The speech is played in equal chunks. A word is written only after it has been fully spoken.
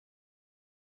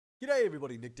G'day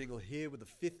everybody, Nick Dingle here with the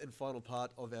fifth and final part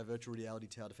of our virtual reality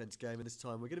tower defense game, and this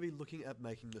time we're going to be looking at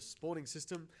making the spawning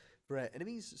system for our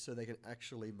enemies so they can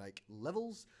actually make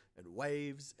levels and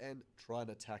waves and try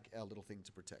and attack our little thing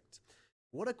to protect.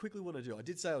 What I quickly want to do, I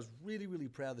did say I was really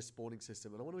proud of the spawning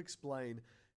system, and I want to explain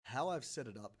how I've set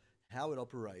it up, how it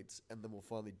operates, and then we'll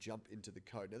finally jump into the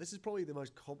code. Now this is probably the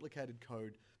most complicated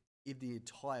code in the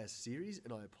entire series,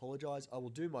 and I apologize. I will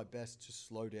do my best to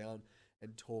slow down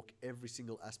and talk every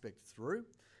single aspect through,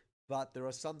 but there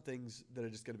are some things that are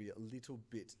just going to be a little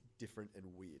bit different and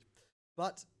weird.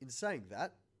 But in saying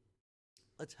that,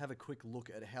 let's have a quick look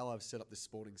at how I've set up this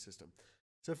spawning system.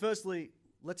 So firstly,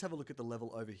 let's have a look at the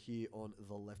level over here on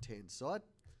the left-hand side.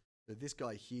 So this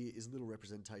guy here is a little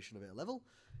representation of our level,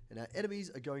 and our enemies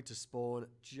are going to spawn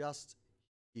just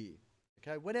here.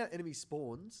 Okay, when our enemy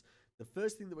spawns, the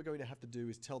first thing that we're going to have to do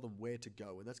is tell them where to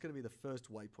go, and that's going to be the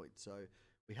first waypoint. So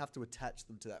we have to attach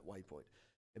them to that waypoint.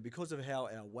 And because of how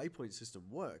our waypoint system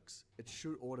works, it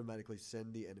should automatically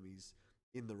send the enemies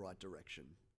in the right direction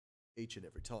each and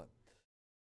every time.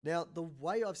 Now, the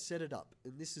way I've set it up,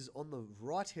 and this is on the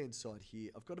right-hand side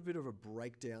here, I've got a bit of a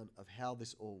breakdown of how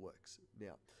this all works.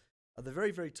 Now, at the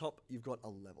very top, you've got a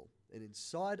level. And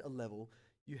inside a level,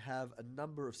 you have a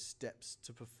number of steps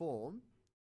to perform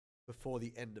before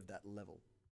the end of that level.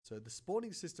 So the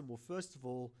spawning system will first of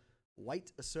all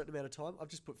wait a certain amount of time. I've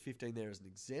just put 15 there as an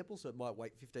example, so it might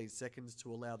wait 15 seconds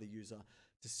to allow the user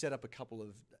to set up a couple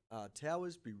of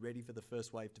towers, be ready for the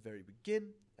first wave to very begin,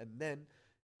 and then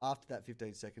after that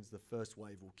 15 seconds, the first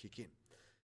wave will kick in.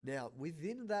 Now,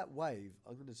 within that wave,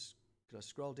 can I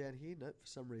scroll down here? No, for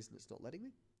some reason it's not letting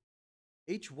me.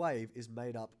 Each wave is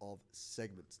made up of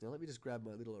segments. Now, let me just grab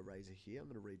my little eraser here. I'm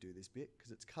going to redo this bit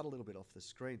because it's cut a little bit off the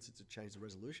screen since it changed the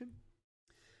resolution.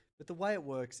 But the way it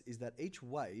works is that each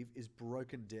wave is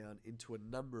broken down into a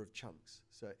number of chunks.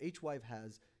 So each wave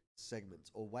has segments,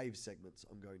 or wave segments,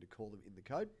 I'm going to call them in the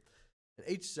code. And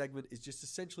each segment is just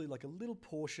essentially like a little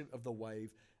portion of the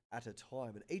wave at a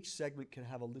time. And each segment can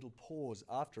have a little pause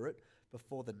after it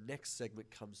before the next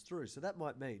segment comes through. So that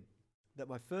might mean that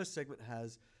my first segment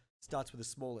starts with a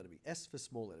small enemy, S for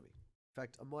small enemy. In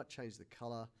fact, I might change the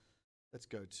color. Let's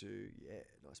go to, yeah,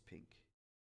 nice pink.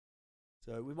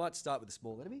 So we might start with a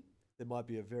small enemy. There might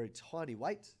be a very tiny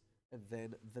wait, and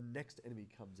then the next enemy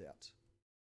comes out.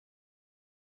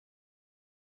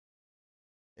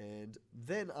 And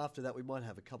then after that, we might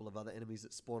have a couple of other enemies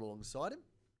that spawn alongside him.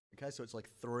 Okay, so it's like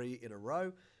 3 in a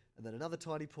row, and then another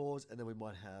tiny pause, and then we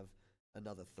might have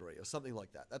another 3 or something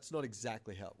like that. That's not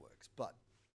exactly how it works, but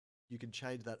you can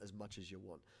change that as much as you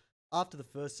want. After the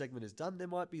first segment is done, there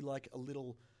might be like a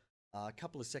little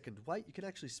couple of second wait. You can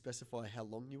actually specify how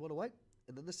long you want to wait,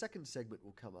 and then the second segment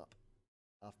will come up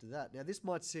after that. Now, this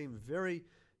might seem very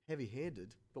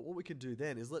heavy-handed, but what we can do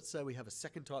then is, let's say we have a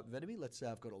second type of enemy. Let's say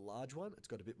I've got a large one. It's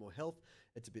got a bit more health.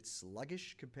 It's a bit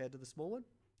sluggish compared to the small one.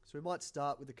 So we might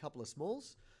start with a couple of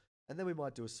smalls, and then we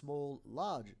might do a small,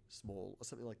 large, small, or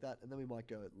something like that, and then we might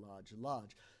go large,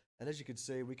 large. And as you can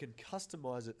see, we can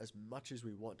customize it as much as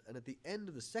we want. And at the end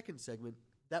of the second segment,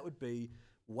 that would be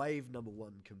wave number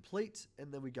 1 complete,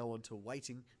 and then we go on to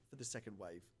waiting for the second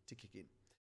wave to kick in.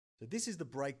 So this is the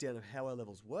breakdown of how our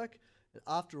levels work. And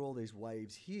after all these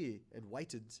waves here and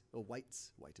weights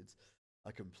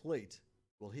are complete,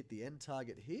 we'll hit the end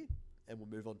target here, and we'll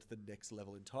move on to the next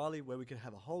level entirely, where we can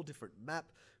have a whole different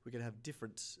map, we can have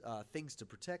different things to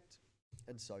protect,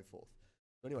 and so forth.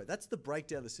 So anyway, that's the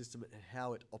breakdown of the system and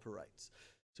how it operates.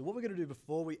 So what we're going to do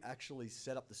before we actually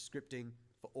set up the scripting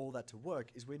for all that to work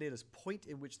is we need a point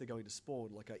in which they're going to spawn,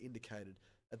 like I indicated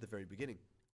at the very beginning.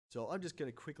 So I'm just going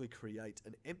to quickly create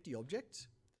an empty object.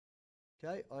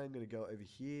 Okay, I'm going to go over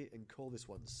here and call this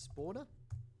one spawner.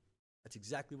 That's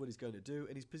exactly what he's going to do,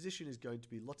 and his position is going to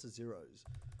be lots of zeros.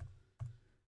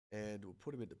 And we'll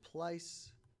put him into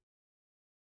place.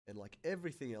 And like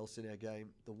everything else in our game,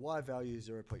 the Y value is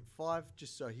 0.5,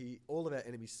 just so all of our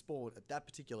enemies spawn at that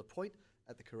particular point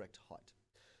at the correct height.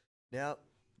 Now,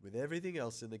 with everything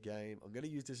else in the game, I'm going to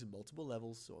use this in multiple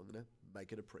levels, so I'm going to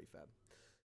make it a prefab.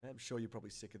 I'm sure you're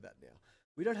probably sick of that now.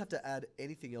 We don't have to add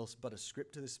anything else but a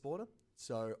script to this spawner,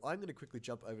 so I'm going to quickly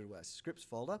jump over to our scripts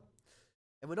folder.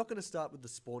 And we're not going to start with the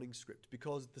spawning script,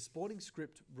 because the spawning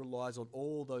script relies on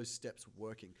all those steps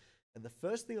working. And the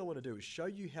first thing I want to do is show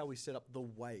you how we set up the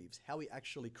waves, how we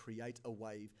actually create a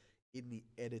wave in the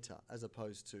editor as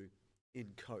opposed to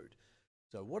in code.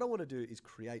 So what I want to do is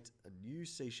create a new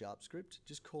C# script,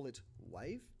 just call it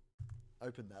wave,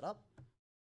 open that up.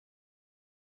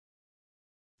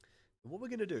 And what we're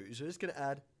going to do is we're just going to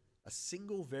add a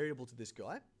single variable to this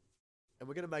guy, and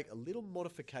we're going to make a little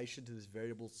modification to this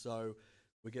variable so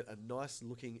we get a nice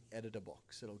looking editor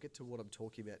box. And I'll get to what I'm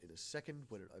talking about in a second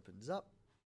when it opens up.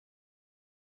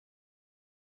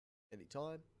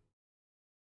 Anytime.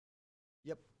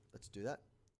 Yep, let's do that.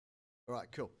 All right,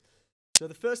 cool. So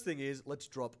the first thing is, let's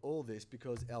drop all this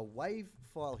because our wave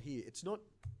file here, it's not,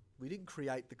 we didn't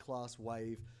create the class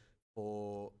wave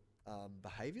for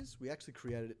behaviors. We actually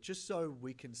created it just so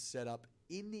we can set up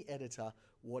in the editor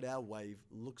what our wave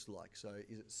looks like. So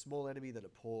is it small enemy, then a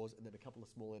pause, and then a couple of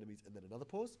small enemies, and then another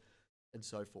pause, and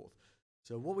so forth.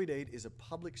 So what we need is a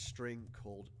public string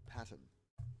called pattern.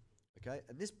 Okay,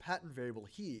 and this pattern variable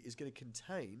here is going to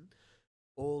contain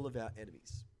all of our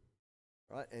enemies.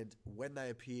 Right, and when they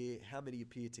appear, how many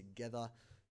appear together,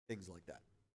 things like that.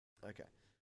 Okay,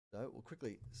 so we'll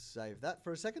quickly save that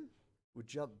for a second. We'll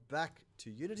jump back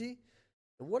to Unity.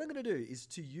 And what I'm going to do is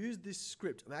to use this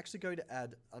script, I'm actually going to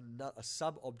add a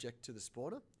sub-object to the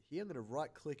spawner. Here I'm going to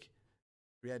right-click,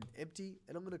 create an empty,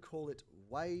 and I'm going to call it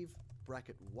wave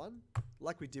bracket 1,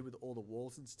 like we did with all the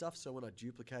walls and stuff. So when I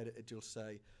duplicate it, it'll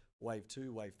say wave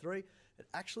 2, wave 3. It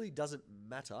actually doesn't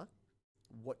matter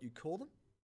what you call them.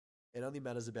 It only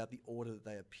matters about the order that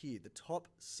they appear. The top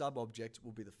sub-object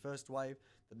will be the first wave,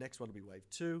 the next one will be wave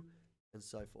 2, and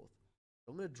so forth.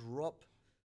 I'm going to drop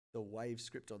the wave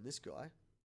script on this guy.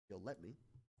 He'll let me.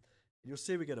 And you'll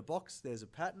see we get a box, there's a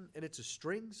pattern, and it's a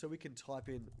string, so we can type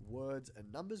in words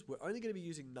and numbers. We're only going to be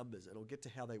using numbers, and I'll get to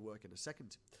how they work in a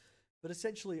second. But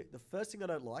essentially, the first thing I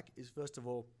don't like is, first of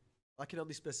all, I can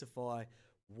only specify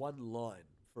one line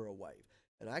for a wave.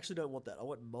 And I actually don't want that. I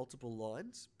want multiple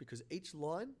lines, because each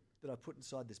line that I put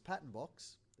inside this pattern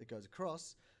box that goes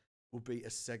across will be a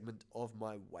segment of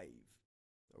my wave.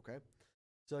 Okay?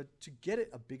 So to get it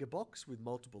a bigger box with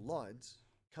multiple lines,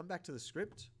 come back to the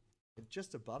script, and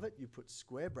just above it you put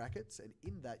square brackets, and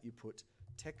in that you put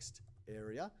text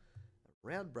area.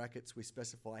 Around brackets we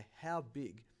specify how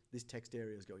big this text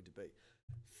area is going to be.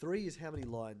 3 is how many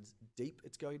lines deep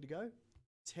it's going to go.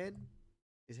 10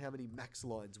 is how many max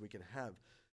lines we can have.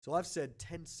 So I've said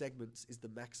 10 segments is the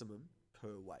maximum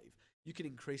per wave. You can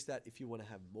increase that if you want to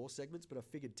have more segments, but I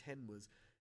figured 10 was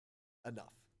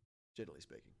enough, generally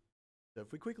speaking. So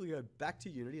if we quickly go back to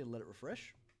Unity and let it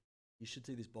refresh, you should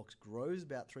see this box grows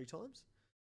about 3 times.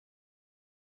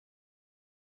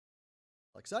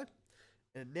 Like so.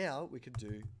 And now we can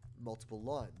do multiple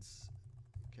lines,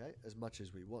 okay, as much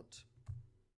as we want.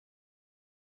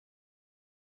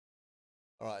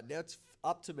 All right, now it's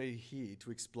up to me here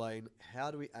to explain how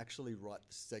do we actually write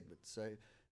the segment. So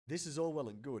this is all well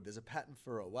and good. There's a pattern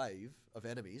for a wave of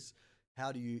enemies.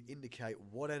 How do you indicate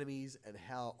what enemies and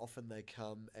how often they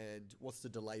come and what's the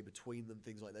delay between them,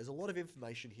 things like that. There's a lot of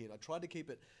information here, and I tried to keep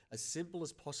it as simple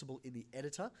as possible in the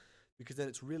editor because then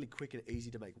it's really quick and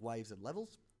easy to make waves and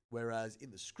levels, whereas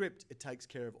in the script, it takes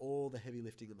care of all the heavy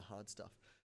lifting and the hard stuff.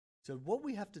 So what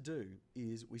we have to do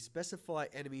is we specify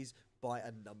enemies by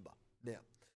a number. Now,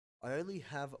 I only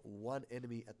have one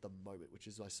enemy at the moment, which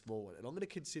is my small one, and I'm going to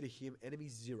consider him enemy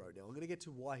 0. Now, I'm going to get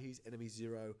to why he's enemy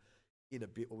 0 in a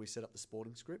bit when we set up the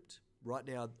spawning script. Right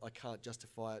now, I can't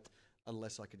justify it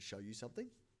unless I can show you something.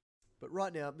 But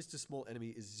right now, Mr. Small Enemy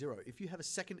is 0. If you have a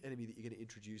second enemy that you're going to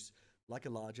introduce, like a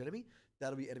large enemy,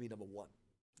 that'll be enemy number 1.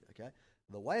 Okay? And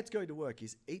the way it's going to work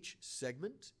is each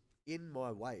segment in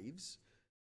my waves,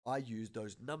 I use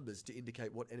those numbers to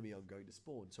indicate what enemy I'm going to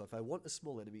spawn. So if I want a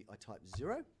small enemy, I type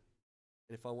 0. And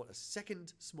if I want a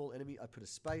second small enemy, I put a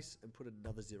space and put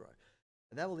another 0.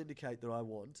 And that will indicate that I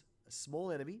want a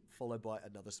small enemy followed by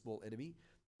another small enemy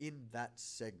in that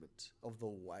segment of the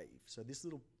wave. So this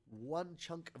little one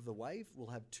chunk of the wave will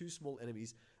have 2 small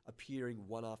enemies appearing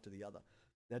one after the other.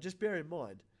 Now just bear in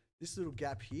mind, this little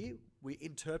gap here, we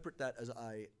interpret that as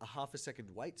a half a second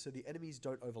wait so the enemies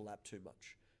don't overlap too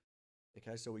much.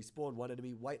 Okay, so we spawn one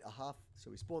enemy, wait a half, so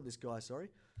we spawn this guy, sorry,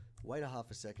 wait a half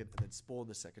a second, and then spawn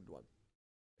the second one.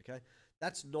 Okay,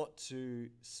 that's not to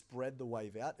spread the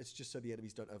wave out, it's just so the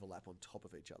enemies don't overlap on top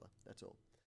of each other, that's all.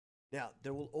 Now,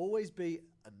 there will always be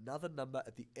another number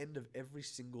at the end of every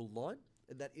single line,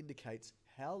 and that indicates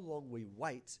how long we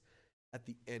wait at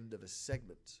the end of a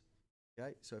segment.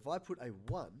 Okay, so if I put a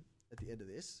 1 at the end of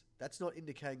this, that's not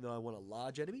indicating that I want a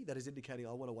large enemy, that is indicating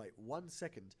I want to wait 1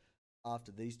 second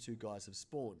after these 2 guys have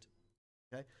spawned.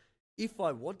 Okay, if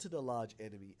I wanted a large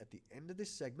enemy at the end of this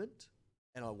segment,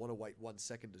 and I want to wait 1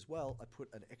 second as well, I put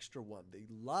an extra 1. The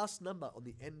last number on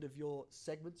the end of your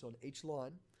segments on each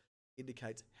line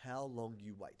indicates how long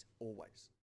you wait, always.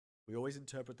 We always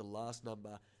interpret the last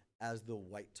number as the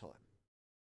wait time.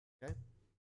 Okay?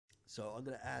 So I'm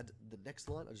going to add the next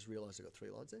line. I just realized I got 3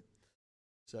 lines there.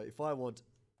 So if I want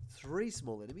 3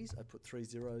 small enemies, I put 3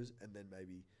 zeros and then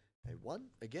maybe a 1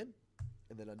 again,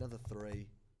 and then another 3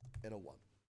 and a 1.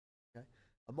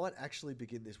 I might actually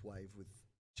begin this wave with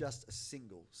just a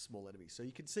single small enemy. So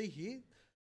you can see here,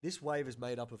 this wave is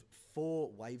made up of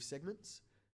 4 wave segments.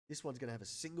 This one's going to have a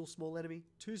single small enemy,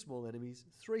 2 small enemies,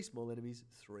 3 small enemies,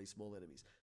 3 small enemies.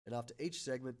 And after each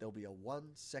segment, there'll be a 1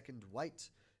 second wait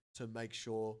to make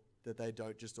sure that they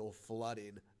don't just all flood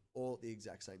in all at the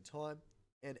exact same time.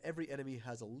 And every enemy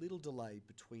has a little delay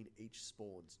between each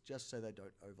spawns, just so they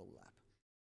don't overlap.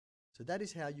 So that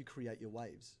is how you create your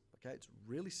waves. Okay, it's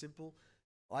really simple.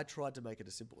 I tried to make it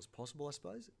as simple as possible, I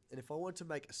suppose. And if I want to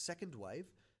make a second wave,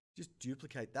 just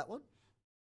duplicate that one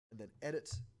and then edit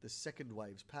the second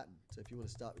wave's pattern. So if you want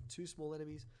to start with 2 small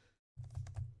enemies,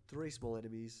 3 small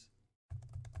enemies,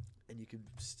 and you can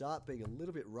start being a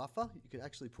little bit rougher, you can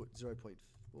actually put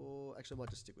 0.4, actually I might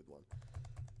just stick with 1.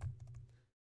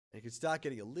 And you can start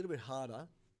getting a little bit harder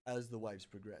as the waves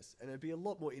progress. And it'd be a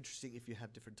lot more interesting if you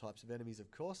have different types of enemies,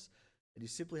 of course. And you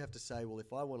simply have to say, well,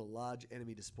 if I want a large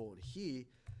enemy to spawn here,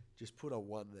 just put a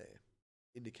 1 there.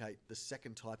 Indicate the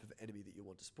second type of enemy that you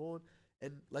want to spawn.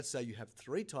 And let's say you have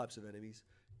 3 types of enemies.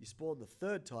 You spawn the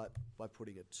third type by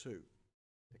putting a 2.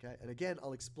 Okay, and again,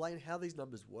 I'll explain how these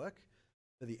numbers work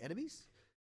for the enemies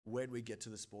when we get to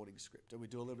the spawning script. And we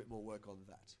do a little bit more work on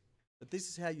that. But this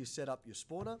is how you set up your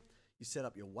spawner. You set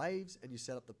up your waves and you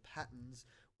set up the patterns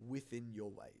within your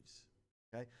waves.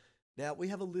 Okay. Now we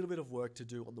have a little bit of work to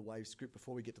do on the wave script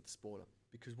before we get to the spawner,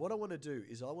 because what I want to do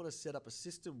is I want to set up a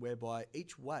system whereby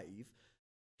each wave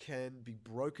can be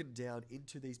broken down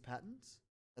into these patterns,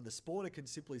 and the spawner can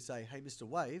simply say, hey, Mr.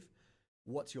 Wave,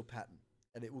 what's your pattern?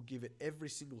 And it will give it every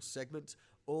single segment,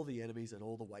 all the enemies and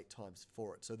all the wait times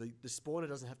for it. So the spawner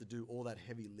doesn't have to do all that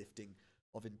heavy lifting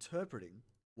of interpreting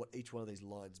what each one of these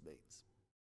lines means.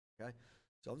 Okay,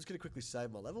 so I'm just going to quickly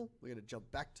save my level. We're going to jump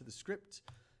back to the script,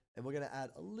 and we're going to add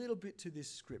a little bit to this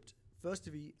script.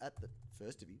 Firstly, at the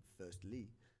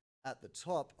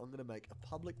top, I'm going to make a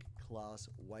public class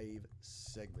wave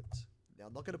segment. Now,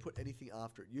 I'm not going to put anything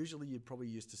after it. Usually, you're probably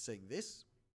used to seeing this.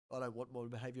 I don't want more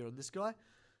behavior on this guy.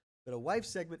 But a wave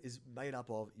segment is made up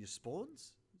of your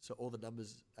spawns, so all the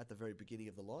numbers at the very beginning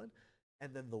of the line,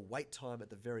 and then the wait time at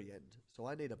the very end. So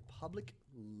I need a public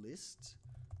list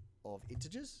of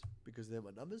integers, because they're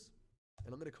my numbers,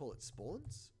 and I'm going to call it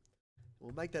spawns.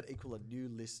 We'll make that equal a new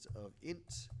list of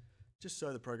int, just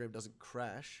so the program doesn't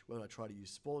crash when I try to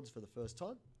use spawns for the first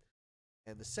time.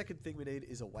 And the second thing we need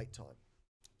is a wait time.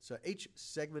 So each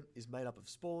segment is made up of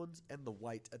spawns and the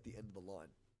wait at the end of the line.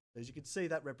 As you can see,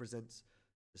 that represents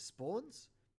the spawns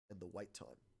and the wait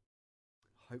time.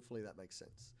 Hopefully that makes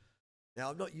sense. Now,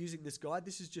 I'm not using this guide.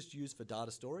 This is just used for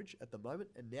data storage at the moment.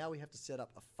 And now we have to set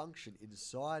up a function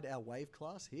inside our wave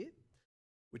class here,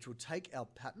 which will take our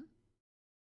pattern,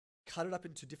 cut it up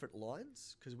into different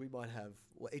lines, because we might have,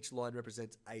 well, each line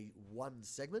represents a 1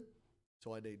 segment.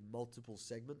 So I need multiple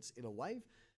segments in a wave.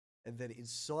 And then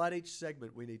inside each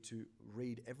segment, we need to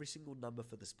read every single number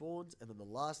for the spawns. And then the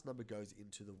last number goes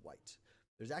into the wait.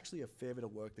 There's actually a fair bit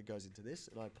of work that goes into this.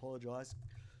 And I apologize.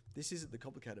 This isn't the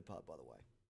complicated part, by the way.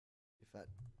 If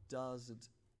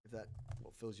that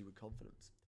fills you with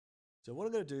confidence. So what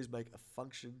I'm going to do is make a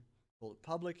function, call it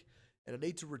public, and I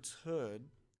need to return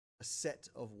a set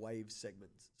of wave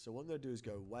segments. So what I'm going to do is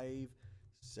go wave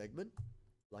segment,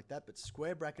 like that, but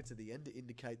square brackets at the end to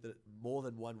indicate that more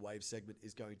than 1 wave segment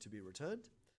is going to be returned.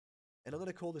 And I'm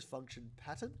going to call this function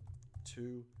pattern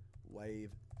to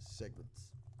wave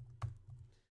segments.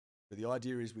 So the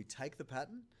idea is we take the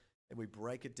pattern and we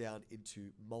break it down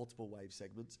into multiple wave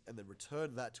segments and then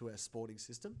return that to our spawning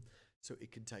system so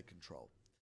it can take control.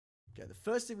 Okay, the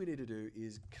first thing we need to do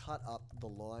is cut up the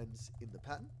lines in the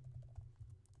pattern,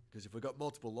 because if we've got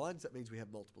multiple lines, that means we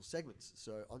have multiple segments.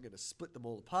 So I'm going to split them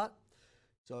all apart.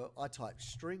 So I type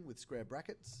string with square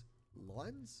brackets,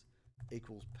 lines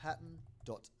equals pattern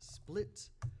dot split,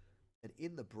 and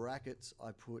in the brackets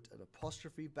I put an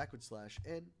apostrophe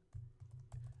 /n,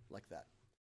 like that.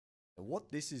 And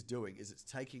what this is doing is it's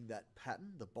taking that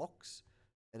pattern, the box,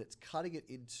 and it's cutting it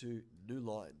into new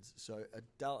lines. So a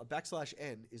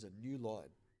 /n is a new line.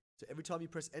 So every time you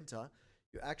press enter,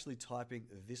 you're actually typing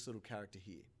this little character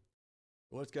here.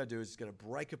 What it's going to do is it's going to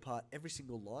break apart every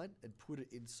single line and put it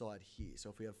inside here. So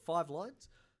if we have 5 lines,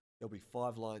 there'll be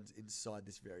 5 lines inside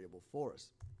this variable for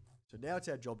us. So now it's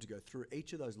our job to go through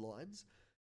each of those lines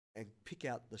and pick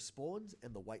out the spawns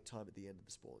and the wait time at the end of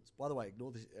the spawns. By the way,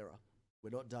 ignore this error. We're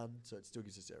not done, so it still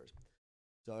gives us errors.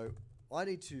 So I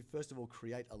need to, first of all,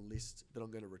 create a list that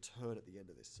I'm going to return at the end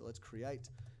of this. So let's create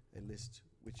a list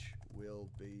which will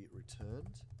be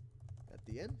returned at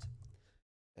the end.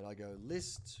 And I go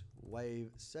list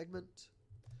wave segment.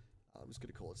 I'm just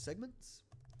going to call it segments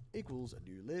equals a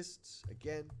new list.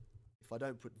 Again, if I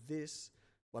don't put this,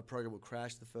 my program will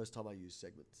crash the first time I use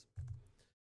segments.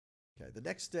 Okay, the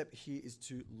next step here is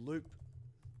to loop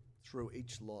through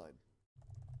each line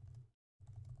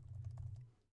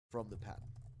from the pattern.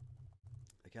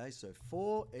 Okay, so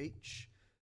for each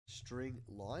string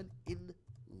line in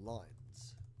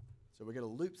lines. So we're going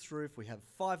to loop through. If we have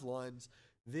 5 lines,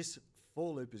 this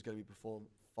for loop is going to be performed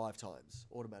 5 times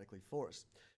automatically for us.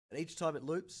 And each time it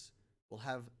loops, we'll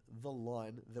have the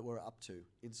line that we're up to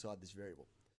inside this variable.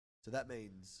 So that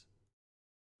means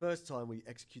first time we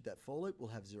execute that for loop, we'll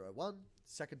have 0, 1.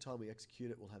 Second time we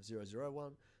execute it, we'll have 0, 0,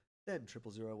 1. Then 0,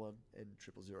 0, 1 and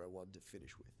 0, 0, 1 to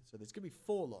finish with. So there's going to be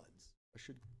 4 lines. I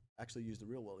should actually use the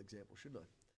real world example, shouldn't I?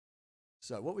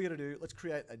 So what we're going to do, let's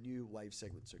create a new wave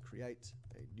segment. So create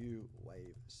a new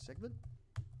wave segment.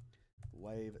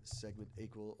 Wave segment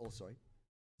segment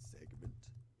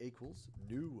equals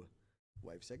new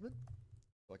wave segment.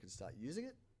 So I can start using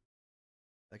it.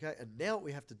 Okay, and now what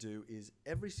we have to do is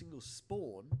every single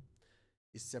spawn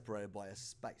is separated by a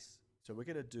space. So we're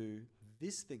going to do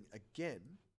this thing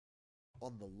again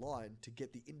on the line to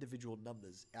get the individual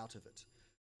numbers out of it.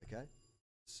 Okay,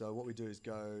 so what we do is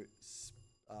go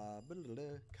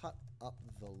cut up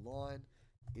the line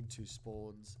into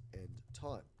spawns and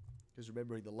time. Because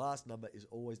remembering the last number is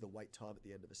always the wait time at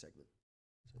the end of a segment.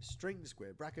 So string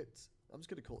square brackets, I'm just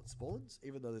going to call it spawns,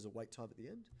 even though there's a wait time at the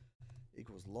end,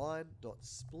 equals line dot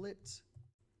split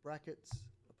brackets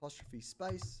apostrophe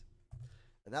space,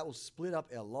 and that will split up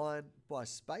our line by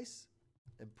space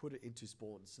and put it into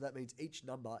spawns. So that means each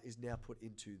number is now put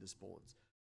into the spawns.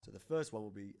 So the first one will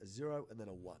be a 0 and then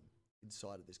a 1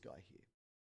 inside of this guy here.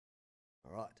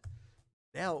 All right.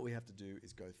 Now what we have to do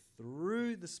is go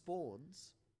through the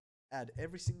spawns, add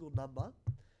every single number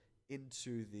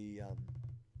into the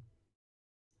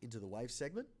wave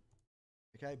segment.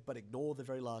 Okay, but ignore the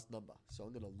very last number. So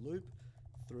I'm going to loop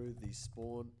through the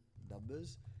spawn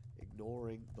numbers,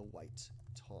 ignoring the wait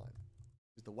time,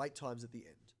 because the wait time's at the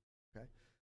end. Okay.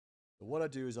 So what I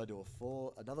do is I do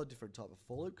another different type of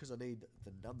for loop because I need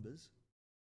the numbers.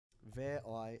 Var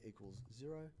I equals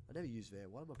 0. I never use var.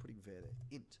 Why am I putting var there?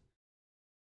 Int.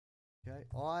 Okay,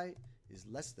 I is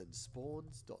less than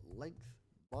spawns dot length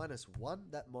minus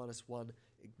 1. That minus 1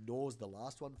 ignores the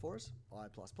last one for us. I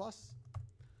plus plus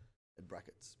and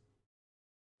brackets.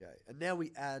 Okay, and now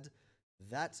we add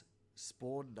that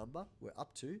spawn number we're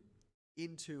up to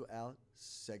into our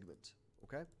segment.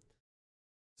 Okay,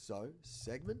 so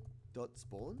segment dot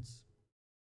spawns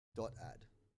dot add.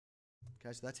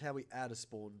 Okay, so that's how we add a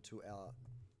spawn to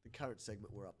the current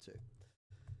segment we're up to.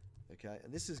 Okay,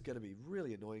 and this is going to be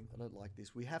really annoying. I don't like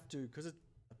this. We have to, because a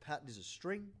pattern is a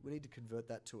string, we need to convert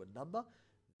that to a number,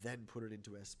 then put it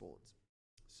into our spawns.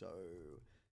 So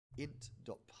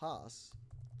int.pass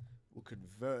will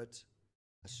convert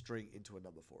a string into a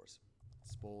number for us.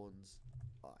 Spawns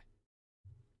I.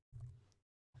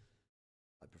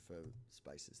 I prefer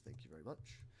spaces, thank you very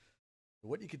much.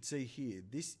 What you can see here,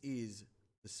 this is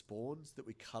the spawns that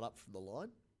we cut up from the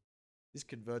line. This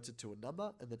converts it to a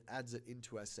number and then adds it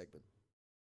into our segment.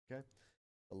 Okay.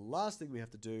 The last thing we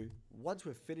have to do, once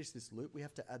we've finished this loop, we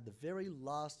have to add the very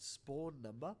last spawn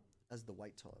number as the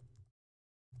wait time.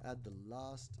 Add the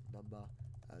last number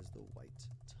as the wait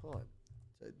time.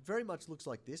 So it very much looks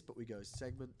like this, but we go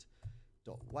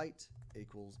segment.wait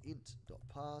equals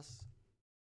int.pass,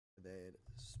 and then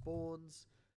spawns,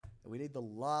 and we need the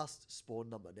last spawn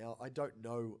number. Now, I don't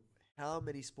know how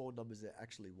many spawn numbers there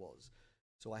actually was,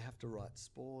 so I have to write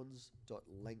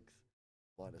spawns.length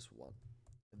minus 1,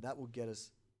 and that will get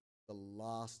us the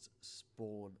last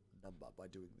spawn number by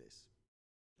doing this.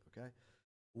 Okay.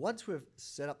 Once we've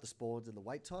set up the spawns and the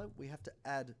wait time, we have to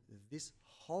add this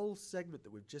whole segment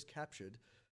that we've just captured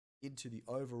into the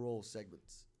overall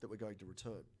segments that we're going to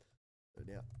return. So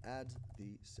now add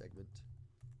the segment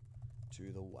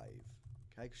to the wave.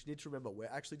 Okay, because you need to remember, we're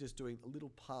actually just doing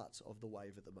little parts of the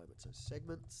wave at the moment. So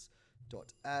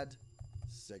segments.add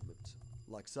segment,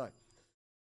 like so.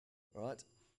 All right.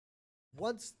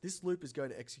 Once this loop is going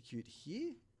to execute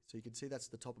here, so you can see that's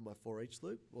the top of my for each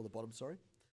loop, or the bottom, sorry.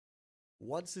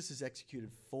 Once this is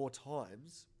executed 4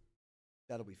 times,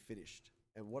 that'll be finished.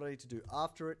 And what I need to do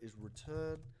after it is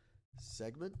return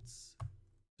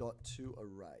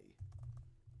segments.toArray.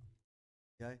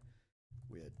 Okay,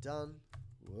 we are done.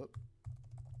 Whoop.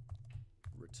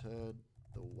 Return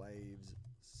the waves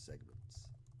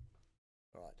segments.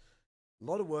 All right. A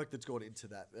lot of work that's gone into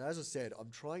that. And as I said, I'm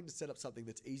trying to set up something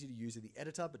that's easy to use in the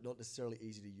editor, but not necessarily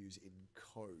easy to use in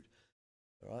code.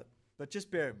 All right. But just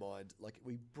bear in mind, like,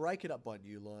 we break it up by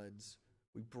new lines,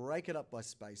 we break it up by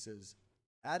spaces,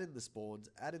 add in the spawns,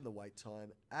 add in the wait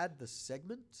time, add the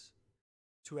segment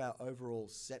to our overall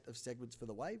set of segments for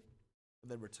the wave,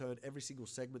 and then return every single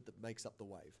segment that makes up the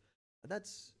wave. And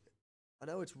that's, I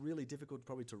know it's really difficult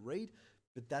probably to read,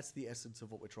 but that's the essence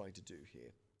of what we're trying to do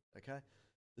here, okay?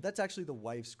 But that's actually the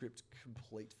wave script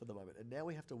complete for the moment. And now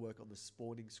we have to work on the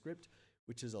spawning script,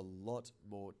 which is a lot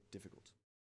more difficult.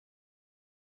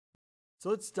 So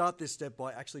let's start this step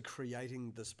by actually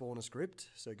creating the spawner script.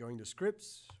 So going to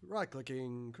scripts,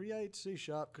 right-clicking, create, C#,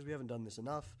 because we haven't done this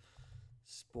enough,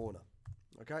 spawner.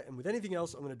 Okay, and with anything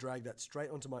else, I'm going to drag that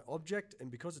straight onto my object, and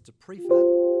because it's a prefab...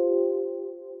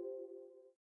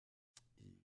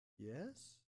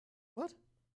 Yes? What?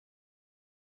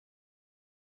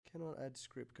 Cannot add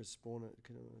script because spawner's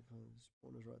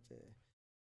right there.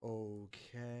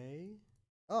 Okay.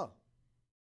 Oh,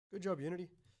 good job, Unity.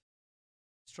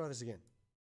 Let's try this again.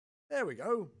 There we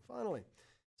go, finally.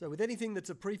 So with anything that's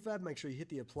a prefab, make sure you hit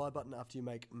the apply button after you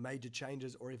make major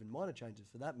changes or even minor changes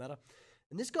for that matter.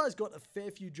 And this guy's got a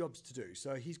fair few jobs to do.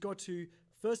 So he's got to,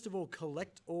 first of all,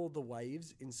 collect all the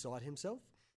waves inside himself.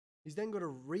 He's then got to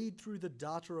read through the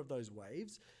data of those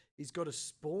waves. He's got to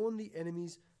spawn the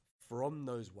enemies from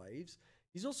those waves.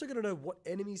 He's also going to know what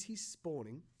enemies he's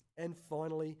spawning. And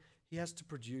finally, he has to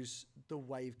produce the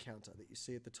wave counter that you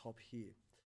see at the top here.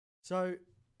 So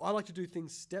I like to do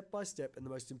things step by step, and the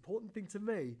most important thing to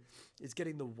me is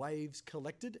getting the waves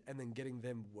collected and then getting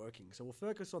them working. So we'll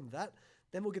focus on that,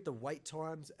 then we'll get the wait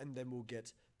times, and then we'll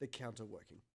get the counter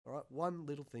working. All right, one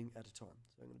little thing at a time.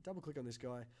 So I'm going to double click on this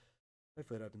guy.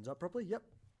 Hopefully it opens up properly. Yep.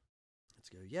 Let's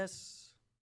go yes.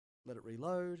 Let it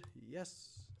reload.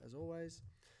 Yes, as always.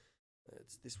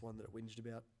 It's this one that it whinged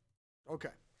about. Okay.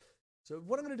 So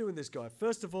what I'm going to do in this guy,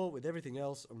 first of all, with everything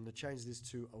else, I'm going to change this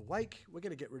to awake. We're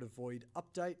going to get rid of void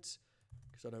update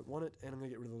because I don't want it. And I'm going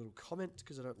to get rid of the little comment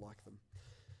because I don't like them.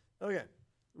 Okay.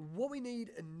 What we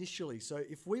need initially, so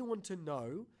if we want to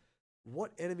know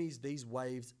what enemies these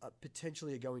waves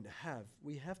potentially are going to have,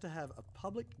 we have to have a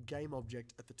public game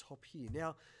object at the top here.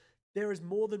 Now, there is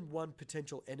more than one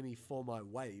potential enemy for my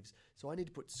waves. So I need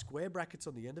to put square brackets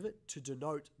on the end of it to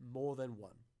denote more than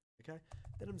one. Okay,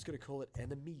 then I'm just going to call it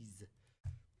enemies.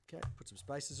 Okay, put some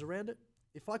spaces around it.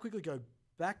 If I quickly go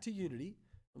back to Unity,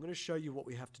 I'm going to show you what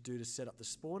we have to do to set up the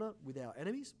spawner with our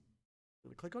enemies. I'm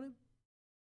going to click on him.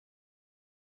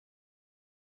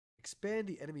 Expand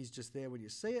the enemies just there when you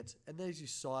see it, and there's your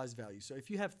size value. So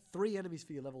if you have 3 enemies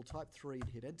for your level, type 3 and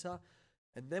hit enter,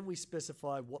 and then we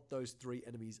specify what those 3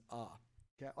 enemies are.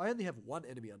 Okay, I only have 1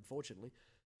 enemy, unfortunately,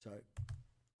 so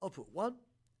I'll put 1.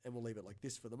 And we'll leave it like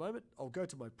this for the moment. I'll go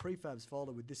to my prefabs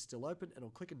folder with this still open, and I'll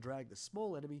click and drag the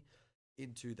small enemy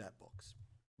into that box.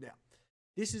 Now,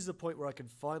 this is the point where I can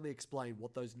finally explain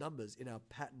what those numbers in our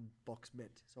pattern box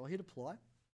meant. So I'll hit apply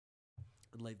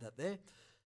and leave that there.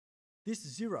 This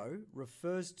 0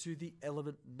 refers to the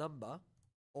element number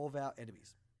of our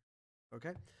enemies.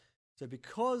 Okay? So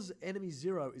because enemy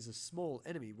 0 is a small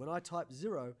enemy, when I type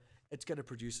 0, it's going to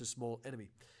produce a small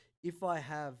enemy. If I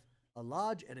have a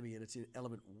large enemy and it's in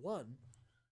element 1,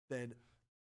 then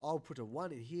I'll put a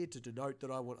 1 in here to denote that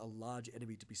I want a large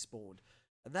enemy to be spawned.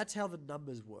 And that's how the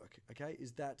numbers work, okay,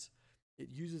 is that it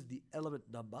uses the element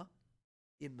number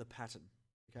in the pattern.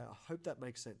 Okay, I hope that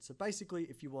makes sense. So basically,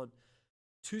 if you want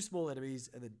 2 small enemies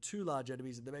and then 2 large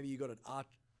enemies, and then maybe you got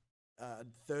a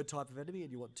third type of enemy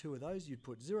and you want 2 of those, you'd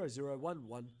put 0, 0, 1,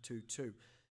 1, 2, 2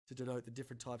 to denote the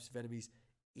different types of enemies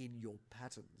in your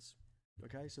patterns.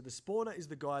 Okay, so the spawner is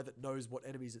the guy that knows what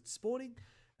enemies it's spawning,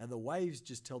 and the waves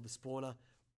just tell the spawner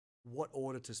what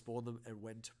order to spawn them and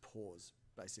when to pause,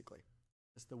 basically.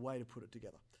 That's the way to put it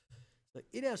together. So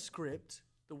in our script,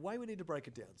 the way we need to break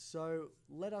it down. So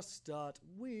let us start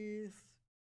with...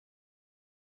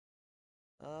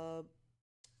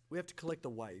 we have to collect the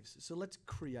waves. So let's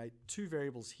create 2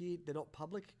 variables here. They're not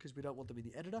public because we don't want them in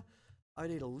the editor. I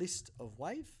need a list of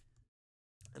wave,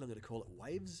 and I'm going to call it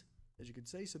waves. As you can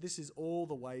see, so this is all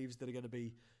the waves that are going to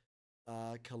be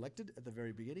collected at the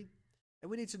very beginning. And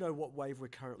we need to know what wave we're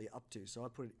currently up to. So I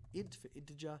put an int for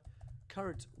integer,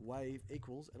 current wave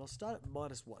equals, and I'll start at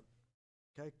 -1.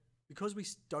 Okay, because we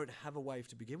don't have a wave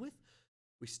to begin with,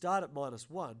 we start at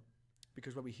 -1,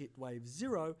 because when we hit wave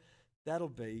 0, that'll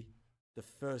be the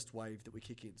first wave that we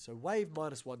kick in. So wave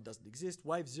 -1 doesn't exist.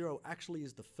 Wave 0 actually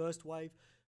is the first wave.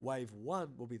 Wave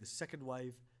 1 will be the second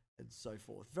wave, and so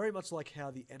forth. Very much like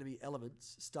how the enemy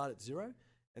elements start at 0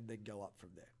 and then go up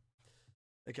from there.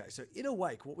 Okay, so in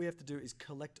awake, what we have to do is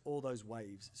collect all those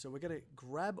waves. So we're going to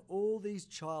grab all these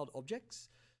child objects,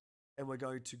 and we're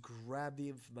going to grab the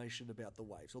information about the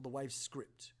waves, or the wave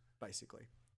script, basically.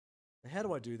 Now, how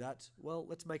do I do that? Well,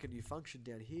 let's make a new function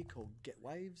down here called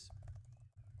getWaves.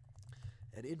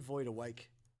 And in void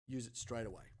awake, use it straight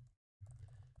away.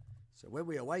 So when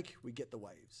we awake, we get the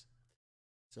waves.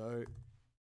 So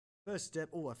First step,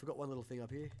 oh, I forgot one little thing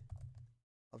up here.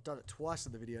 I've done it twice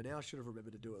in the video now. I should have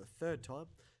remembered to do it a third time.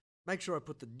 Make sure I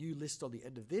put the new list on the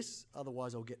end of this.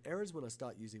 Otherwise, I'll get errors when I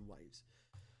start using waves.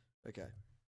 Okay.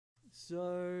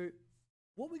 So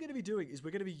what we're going to be doing is we're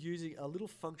going to be using a little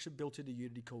function built into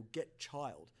Unity called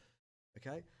getChild.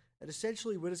 Okay. And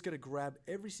essentially, we're just going to grab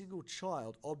every single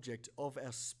child object of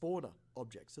our spawner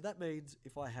object. So that means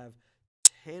if I have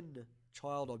 10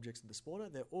 child objects in the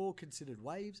spawner, they're all considered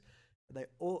waves. And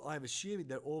I'm assuming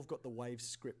they've all got the wave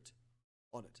script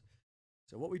on it.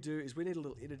 So what we do is we need a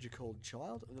little integer called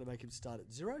child. I'm going to make him start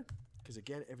at 0 because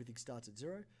again everything starts at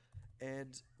 0,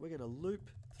 and we're going to loop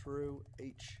through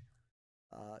each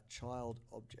child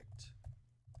object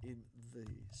in the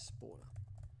spawner.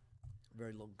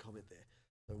 Very long comment there.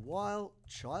 So while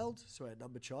child, so our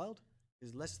number child,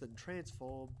 is less than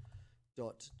transform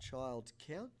dot child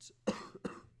count.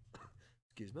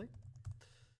 Excuse me.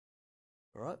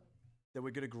 All right. Then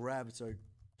we're going to grab, so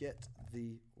get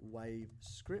the wave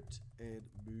script and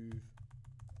move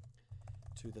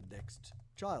to the next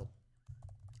child.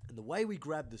 And the way we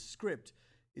grab the script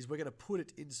is we're going to put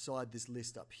it inside this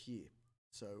list up here.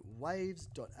 So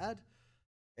waves.add,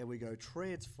 and we go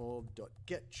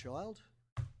transform.getChild,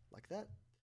 like that,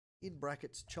 in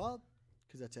brackets child,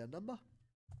 because that's our number,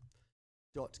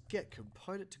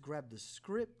 .getComponent to grab the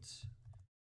script,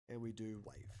 and we do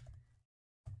wave.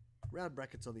 Round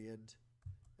brackets on the end,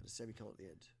 and a semicolon at the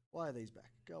end. Why are these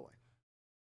back? Go away.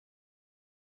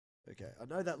 Okay, I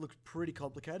know that looked pretty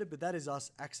complicated, but that is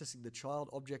us accessing the child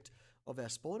object of our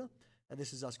spawner, and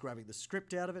this is us grabbing the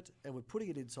script out of it, and we're putting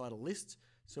it inside a list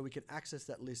so we can access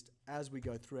that list as we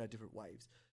go through our different waves.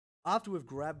 After we've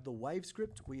grabbed the wave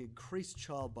script, we increase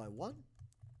child by 1,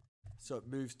 so it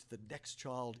moves to the next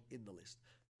child in the list.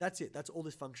 That's it. That's all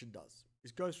this function does.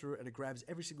 It goes through and it grabs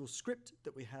every single script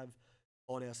that we have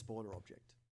on our spawner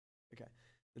object. Okay.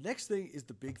 The next thing is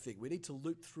the big thing. We need to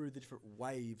loop through the different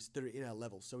waves that are in our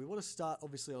level. So we want to start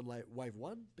obviously on wave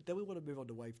 1, but then we want to move on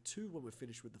to wave 2 when we're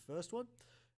finished with the first one,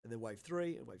 and then wave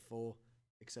 3 and wave 4,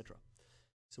 etc.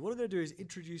 So what I'm going to do is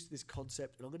introduce this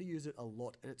concept, and I'm going to use it a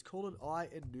lot, and it's called an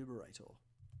enumerator.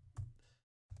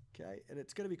 Okay, and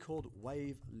it's going to be called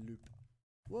wave loop.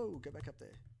 Whoa, go back up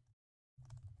there.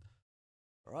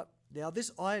 All right, now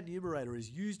this enumerator is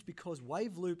used because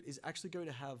wave loop is actually going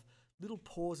to have little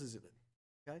pauses in it.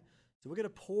 Okay, so we're going to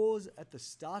pause at the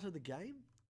start of the game,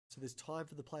 so there's time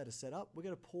for the player to set up. We're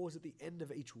going to pause at the end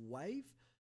of each wave,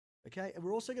 okay, and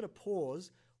we're also going to pause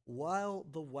while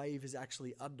the wave is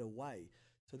actually underway.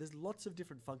 So there's lots of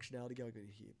different functionality going on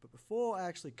here. But before I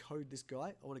actually code this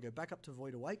guy, I want to go back up to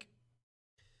void awake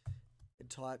and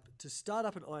type, to start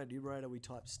up an enumerator, we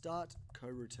type start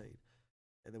coroutine,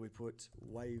 and then we put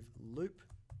wave loop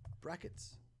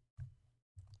brackets.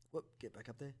 Whoop, get back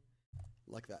up there,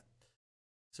 like that.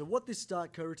 So what this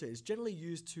start coroutine is generally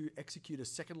used to execute a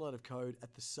second line of code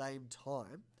at the same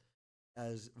time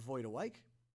as void awake.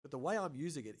 But the way I'm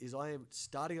using it is I am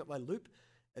starting up my loop,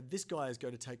 and this guy is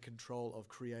going to take control of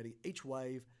creating each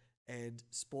wave and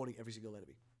spawning every single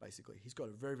enemy, basically. He's got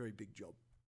a very, very big job.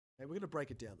 Okay, we're going to break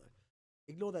it down though.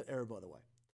 Ignore that error, by the way.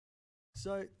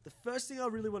 So the first thing I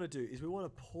really want to do is we want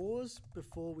to pause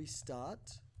before we start,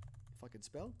 if I can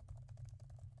spell,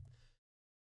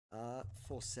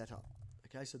 for setup.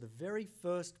 Okay, so the very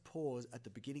first pause at the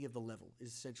beginning of the level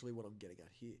is essentially what I'm getting at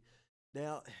here.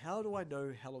 Now, how do I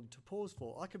know how long to pause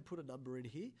for? I can put a number in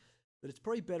here, but it's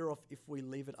probably better off if we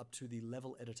leave it up to the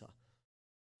level editor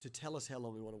to tell us how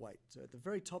long we want to wait. So at the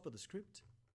very top of the script,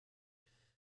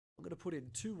 I'm going to put in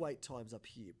 2 wait times up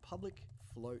here, public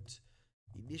float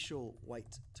initial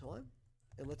wait time,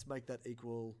 and let's make that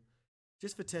equal,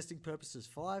 just for testing purposes,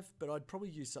 5, but I'd probably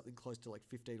use something close to like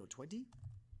 15 or 20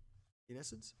 in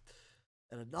essence.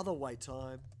 And another wait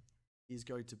time is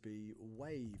going to be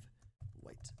wave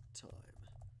wait time.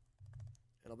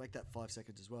 And I'll make that 5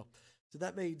 seconds as well. So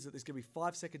that means that there's going to be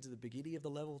 5 seconds at the beginning of the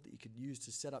level that you can use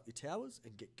to set up your towers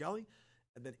and get going.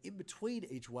 And then in between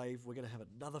each wave, we're going to have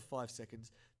another 5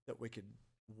 seconds that we can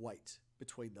wait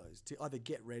between those to either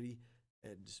get ready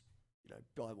and, you know,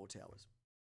 buy more towers.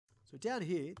 So down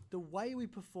here, the way we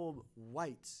perform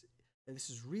waits, and this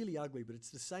is really ugly, but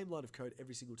it's the same line of code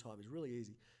every single time. It's really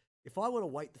easy. If I want to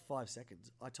wait the 5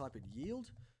 seconds, I type in yield,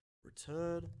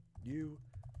 return, new,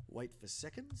 wait for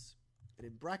seconds, and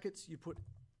in brackets, you put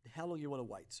how long you want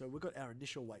to wait. So we've got our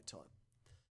initial wait time,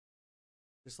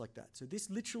 just like that. So this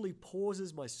literally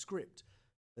pauses my script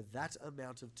for that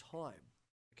amount of time,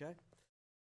 okay?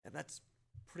 And that's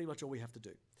pretty much all we have to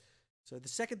do. So the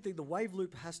second thing, the wave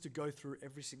loop has to go through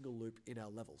every single loop in our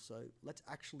level. So let's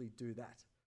actually do that.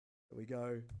 So we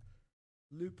go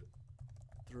loop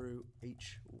through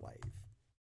each wave.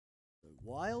 So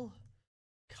while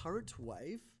current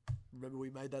wave, remember we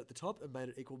made that at the top and made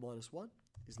it equal -1,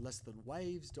 is less than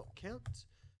waves.count,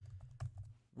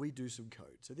 we do some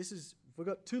code. So this is, if we've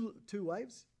got two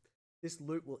waves, this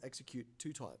loop will execute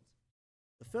 2 times.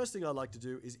 The first thing I like to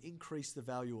do is increase the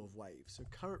value of wave. So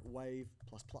current wave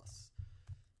plus plus.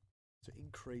 So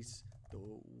increase the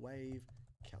wave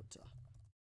counter,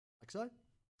 like so.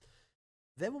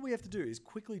 Then what we have to do is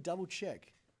quickly double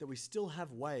check that we still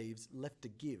have waves left to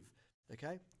give,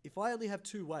 okay? If I only have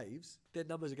 2 waves, their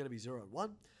numbers are going to be 0 and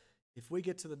 1. If we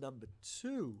get to the number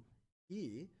 2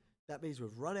 here, that means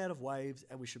we've run out of waves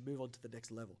and we should move on to the next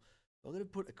level. I'm going to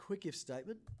put a quick if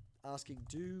statement asking,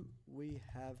 do we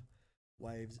have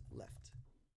waves left?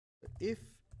 So if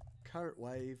current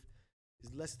wave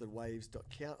is less than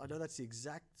waves.count, I know that's the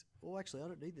exact, oh, actually, I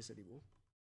don't need this anymore.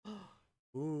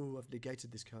 Ooh, I've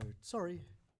negated this code. Sorry.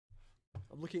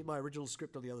 I'm looking at my original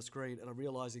script on the other screen and I'm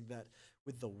realizing that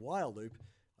with the while loop,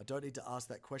 I don't need to ask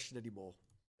that question anymore.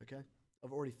 Okay?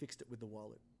 I've already fixed it with the while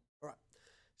loop. All right.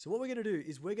 So what we're going to do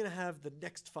is we're going to have the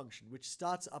next function, which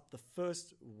starts up the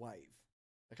first wave.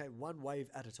 Okay? 1 wave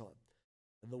at a time.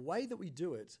 And the way that we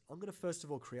do it, I'm going to first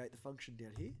of all create the function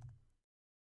down here.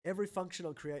 Every function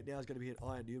I'll create now is going to be an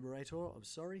I enumerator. I'm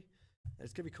sorry. And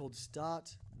it's going to be called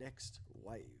start next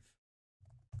wave.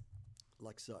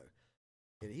 Like so.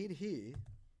 And in here,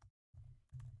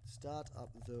 start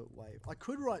up the wave. I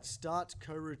could write start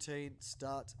coroutine,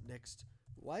 start next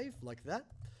wave, like that.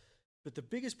 But the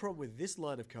biggest problem with this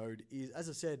line of code is, as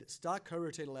I said, start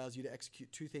coroutine allows you to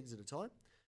execute 2 things at a time.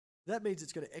 That means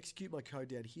it's going to execute my code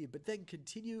down here, but then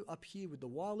continue up here with the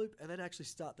while loop and then actually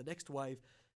start the next wave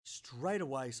straight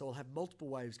away. So I'll have multiple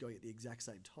waves going at the exact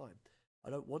same time.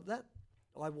 I don't want that.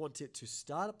 I want it to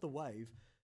start up the wave,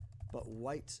 but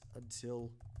wait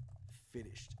until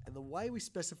finished. And the way we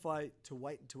specify to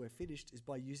wait until we're finished is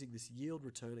by using this yield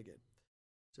return again.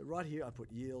 So right here, I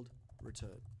put yield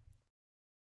return.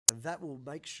 And that will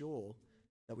make sure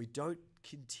that we don't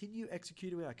continue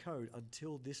executing our code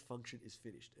until this function is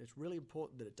finished. It's really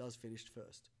important that it does finish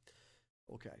first.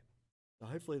 Okay, so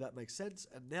hopefully that makes sense.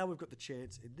 And now we've got the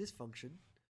chance in this function,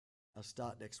 our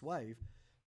start next wave,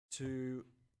 to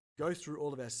go through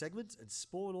all of our segments and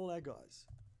spawn all our guys.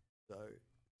 So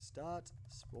start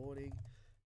spawning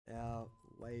our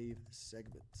wave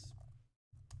segments.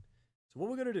 So what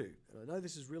we're going to do, and I know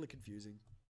this is really confusing,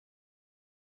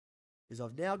 is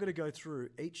I've now got to go through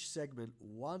each segment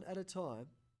one at a time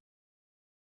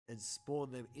and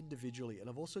spawn them individually. And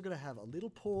I've also got to have a little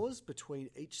pause between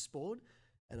each spawn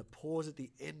and a pause at the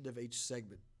end of each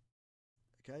segment.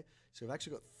 Okay, so we've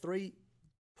actually got 3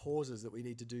 pauses that we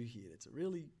need to do here. It's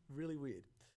really, really weird.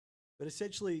 But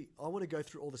essentially, I want to go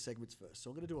through all the segments first. So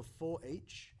I'm going to do a for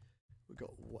each. We've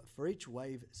got for each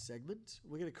wave segment.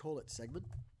 We're going to call it segment.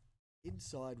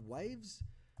 Inside waves,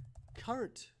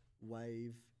 current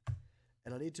wave,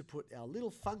 and I need to put our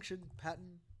little function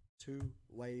pattern to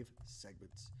wave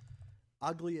segments.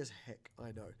 Ugly as heck,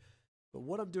 I know. But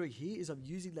what I'm doing here is I'm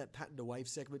using that pattern to wave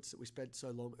segments that we spent so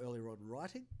long earlier on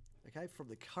writing, okay, from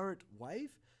the current wave,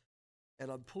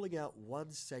 and I'm pulling out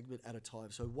 1 segment at a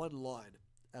time, so 1 line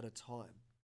at a time.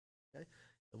 Okay,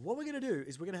 and what we're going to do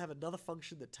is we're going to have another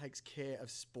function that takes care of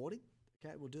spawning.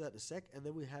 Okay, we'll do that in a sec, and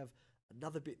then we have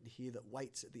another bit in here that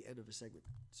waits at the end of a segment.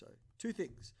 So 2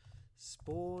 things: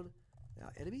 spawn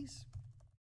our enemies,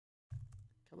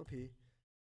 come up here,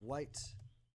 wait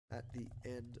at the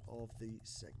end of the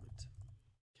segment.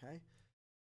 Okay,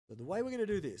 so the way we're going to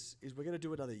do this is we're going to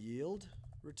do another yield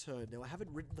return. Now I haven't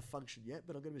written the function yet,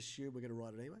 but I'm going to assume we're going to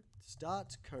write it anyway.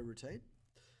 Start coroutine,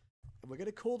 and we're going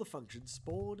to call the function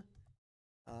spawn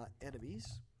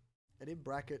enemies, and in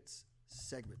brackets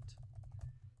segment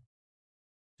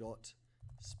dot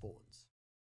spawns.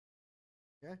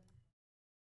 Okay,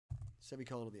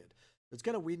 semicolon on the end. It's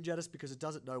going to whinge at us because it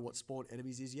doesn't know what spawn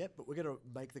enemies is yet, but we're going to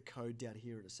make the code down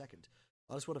here in a second.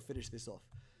 I just want to finish this off.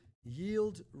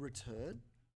 Yield return.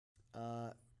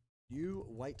 You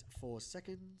wait 4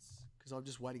 seconds because I'm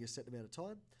just waiting a set amount of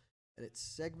time, and it's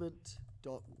segment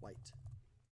dot wait.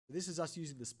 This is us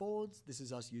using the spawns. This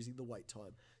is us using the wait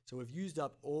time. So we've used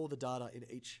up all the data in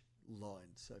each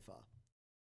line so far.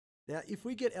 Now, if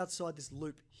we get outside this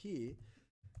loop here,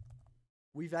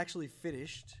 we've actually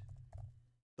finished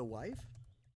the wave,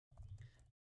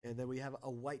 and then we have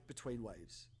a wait between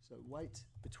waves. So wait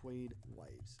between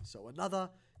waves. So another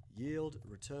yield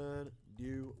return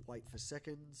new wait for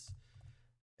seconds,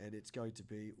 and it's going to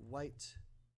be wait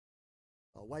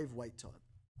wave wait time.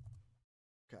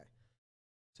 Okay,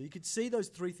 so you can see those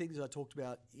 3 things I talked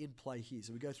about in play here.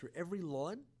 So we go through every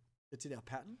line that's in our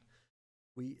pattern.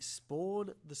 We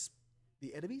spawn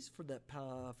the enemies from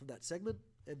that segment.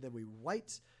 and then we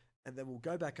wait, and then we'll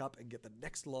go back up and get the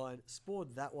next line, spawn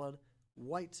that one,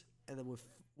 wait, and then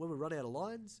when we run out of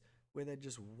lines, we then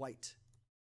just wait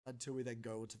until we then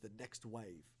go into the next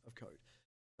wave of code.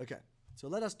 Okay, so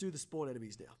let us do the spawn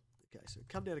enemies now. Okay, so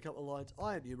come down a couple of lines,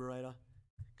 enumerator,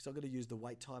 because I'm going to use the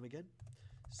wait time again.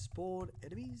 Spawn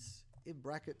enemies, in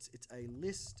brackets, it's a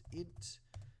list int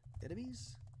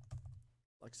enemies,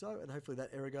 like so, and hopefully that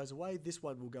error goes away. This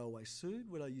one will go away soon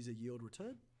when I use a yield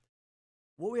return.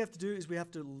 What we have to do is we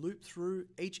have to loop through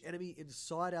each enemy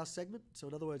inside our segment. So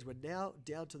in other words, we're now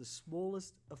down to the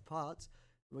smallest of parts.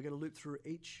 And we're going to loop through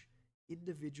each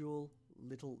individual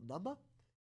little number.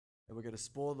 And we're going to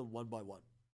spawn them one by one.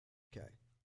 Okay.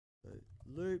 So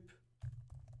loop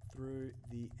through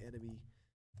the enemy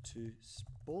to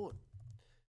spawn.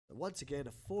 So once again,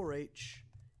 a for each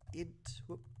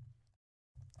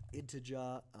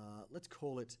integer, let's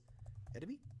call it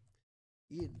enemy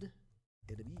in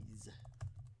enemies.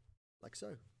 Like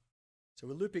so. So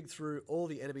we're looping through all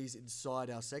the enemies inside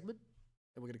our segment,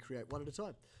 and we're going to create one at a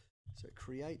time. So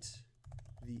create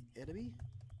the enemy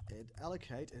and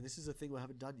allocate, and this is a thing we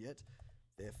haven't done yet,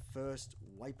 their first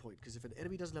waypoint, because if an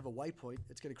enemy doesn't have a waypoint,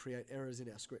 it's going to create errors in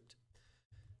our script.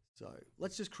 So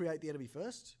let's just create the enemy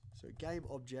first. So game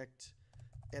object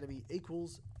enemy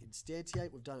equals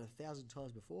instantiate. We've done it 1,000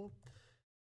 times before.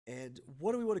 And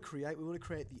what do we want to create? We want to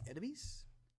create the enemies.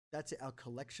 That's our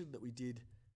collection that we did.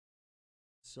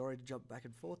 Sorry to jump back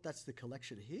and forth. That's the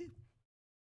collection here.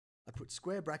 I put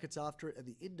square brackets after it, and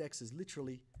the index is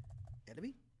literally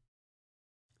enemy.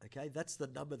 Okay, that's the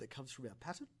number that comes from our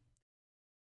pattern.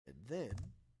 And then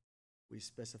we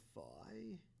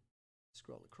specify,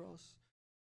 scroll across,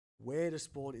 where to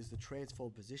spawn is the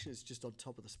transform position. It's just on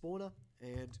top of the spawner.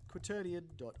 And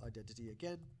quaternion.identity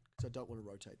again, because I don't want to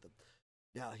rotate them.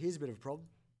 Now, here's a bit of a problem.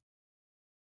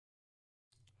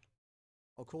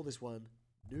 I'll call this one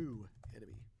new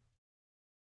enemy.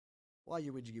 Why are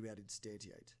you whinging about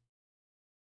instantiate?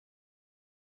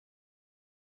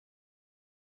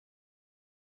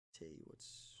 T,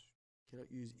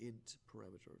 cannot use int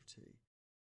parameter of T.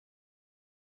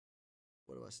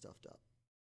 What have I stuffed up?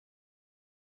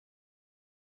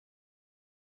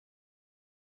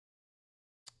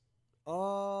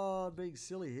 Oh, I'm being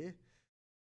silly here.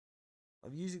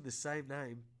 I'm using the same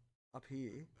name up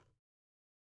here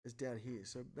as down here.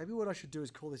 So maybe what I should do is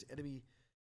call this enemy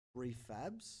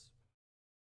prefabs.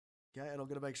 Okay, and I'm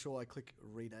going to make sure I click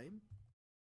rename.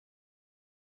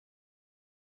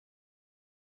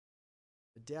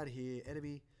 And down here,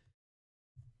 enemy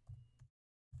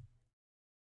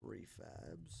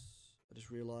prefabs. I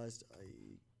just realized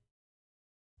is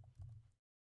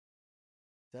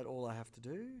that all I have to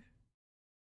do?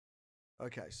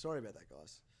 Okay, sorry about that,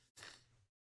 guys.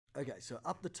 Okay, so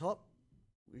up the top,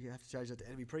 we have to change that to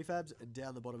enemy prefabs, and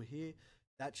down the bottom here,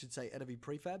 that should say enemy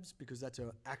prefabs because that's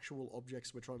our actual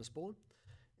objects we're trying to spawn.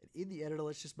 And in the editor,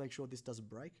 let's just make sure this doesn't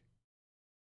break.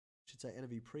 It should say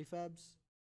enemy prefabs.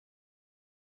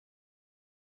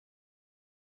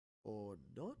 Or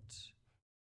not.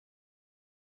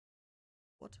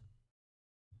 What?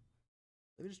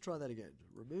 Let me just try that again.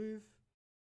 Remove.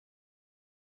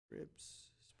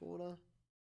 Scripts. Spawner.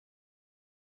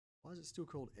 Why is it still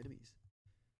called enemies?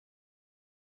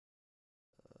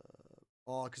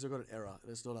 Oh, because I've got an error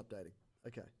and it's not updating.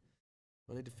 Okay.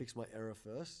 I need to fix my error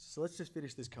first. So let's just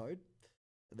finish this code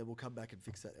and then we'll come back and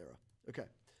fix that error. Okay.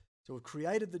 So we've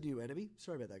created the new enemy.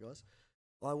 Sorry about that, guys.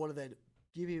 I want to then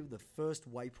give him the first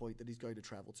waypoint that he's going to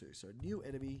travel to. So new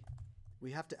enemy.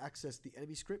 We have to access the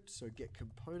enemy script. So get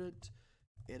component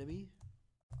enemy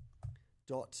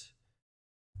dot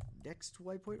next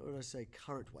waypoint, or did I say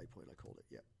current waypoint? I called it.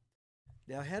 Yeah.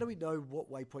 Now, how do we know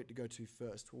what waypoint to go to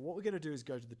first? Well, what we're going to do is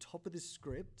go to the top of this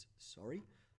script,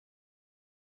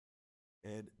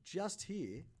 and just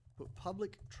here, put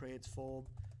public transform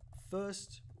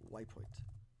first waypoint.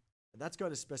 And that's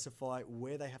going to specify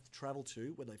where they have to travel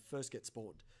to when they first get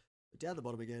spawned. But down the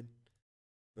bottom again,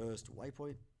 first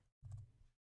waypoint,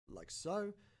 like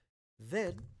so.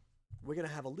 Then we're going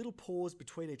to have a little pause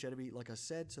between each enemy, like I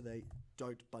said, so they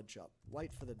don't bunch up.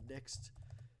 Wait for the next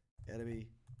enemy.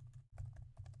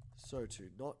 So to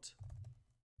not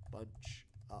bunch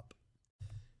up.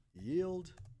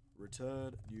 Yield,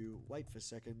 return, new, wait for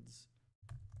seconds.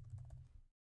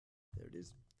 There it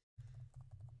is.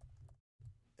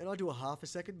 And I do a half a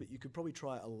second, but you could probably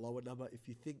try a lower number if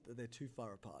you think that they're too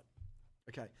far apart.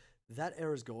 Okay, that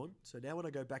error's gone. So now when I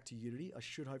go back to Unity, I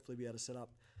should hopefully be able to set up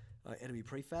enemy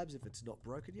prefabs if it's not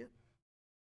broken yet.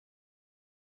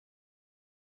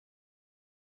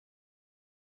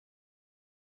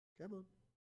 Come on.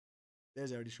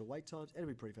 There's our initial wait times.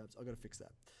 Enemy prefabs. I've got to fix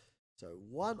that. So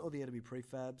 1 on the enemy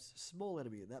prefabs, small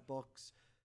enemy in that box.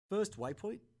 First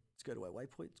waypoint, let's go to our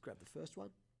waypoint, grab the first one,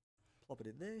 plop it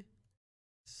in there,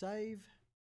 save,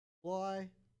 apply,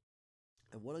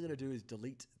 and what I'm going to do is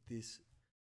delete this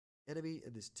enemy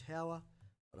and this tower.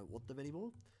 I don't want them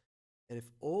anymore. And if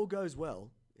all goes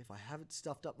well, if I haven't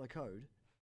stuffed up my code,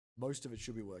 most of it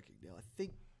should be working. Now I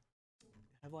think,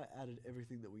 have I added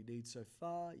everything that we need so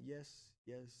far? Yes,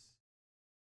 yes,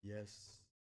 yes.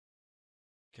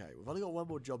 Okay, we've only got one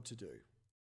more job to do,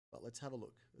 but let's have a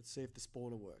look. Let's see if the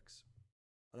spawner works.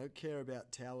 I don't care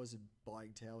about towers and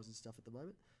buying towers and stuff at the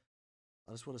moment.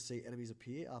 I just want to see enemies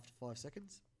appear after 5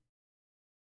 seconds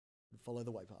and follow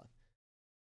the waypath.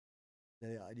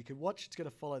 There you are. And you can watch, it's going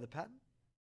to follow the pattern.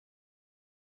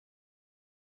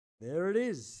 There it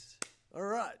is. All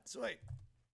right, sweet.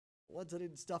 Once I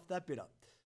didn't stuff that bit up.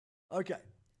 Okay,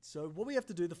 so what we have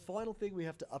to do, the final thing we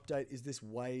have to update is this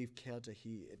wave counter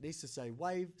here. It needs to say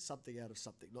wave something out of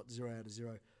something, not 0 out of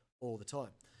 0 all the time.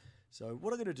 So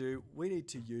what I'm going to do, we need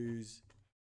to use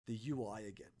the UI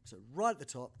again. So right at the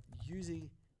top, using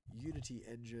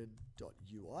unityengine.ui.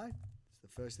 It's the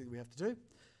first thing we have to do.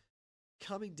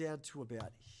 Coming down to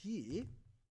about here,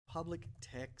 public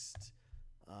text,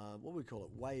 what we call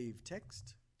it, wave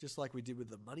text, just like we did with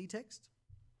the money text.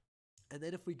 And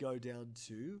then if we go down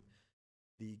to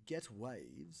the get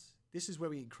waves, this is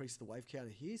where we increase the wave counter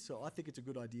here. So I think it's a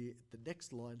good idea, the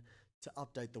next line, to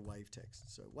update the wave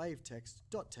text. So wave text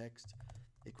dot text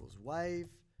equals wave.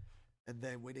 And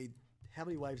then we need how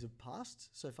many waves have passed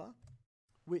so far,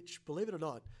 which, believe it or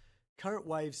not, current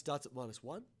wave starts at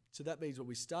 -1. So that means when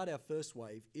we start our first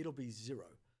wave, it'll be 0.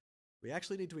 We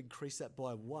actually need to increase that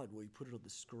by 1 when we put it on the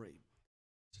screen.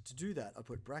 So to do that, I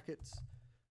put brackets,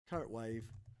 current wave,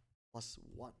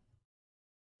 +1.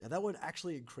 Now that won't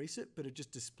actually increase it, but it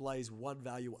just displays one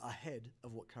value ahead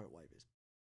of what current wave is.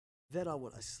 Then I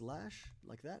want a slash,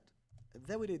 like that. And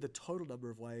then we need the total number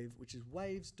of wave, which is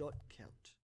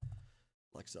waves.count,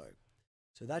 like so.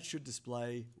 So that should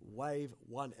display wave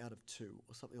 1 out of 2,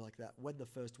 or something like that, when the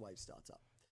first wave starts up.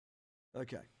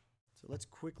 Okay, so let's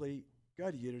quickly go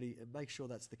to Unity and make sure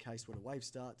that's the case when a wave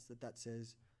starts, that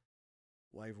says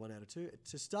wave 1 out of 2.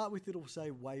 To start with, it'll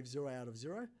say wave 0 out of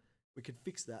 0. We can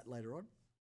fix that later on.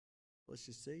 Let's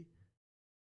just see.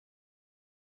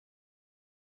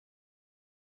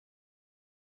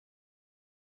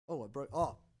 Oh, I broke.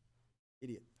 Oh,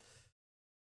 idiot.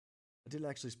 I didn't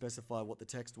actually specify what the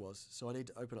text was, so I need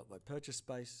to open up my purchase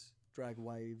space, drag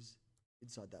waves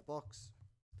inside that box.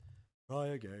 Try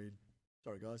again.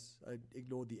 Sorry, guys. I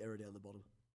ignored the error down the bottom.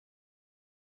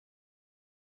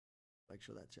 Make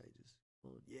sure that changes.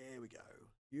 Oh, yeah, we go.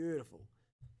 Beautiful.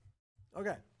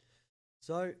 Okay.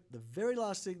 So the very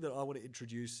last thing that I want to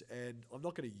introduce, and I'm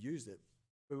not going to use it,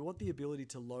 but we want the ability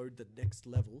to load the next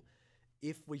level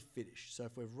if we finish. So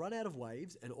if we've run out of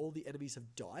waves and all the enemies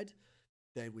have died,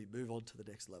 then we move on to the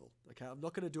next level. Okay, I'm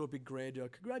not going to do a big grandeur,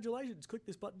 congratulations, click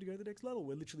this button to go to the next level.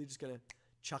 We're literally just going to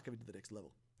chuck them into the next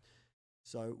level.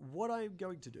 So what I'm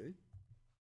going to do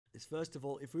is, first of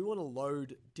all, if we want to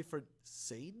load different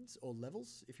scenes or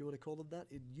levels, if you want to call them that,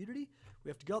 in Unity, we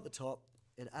have to go at the top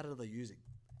and add another using.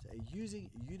 So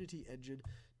using Unity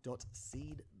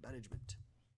engine.scene management.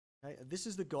 Okay, and this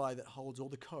is the guy that holds all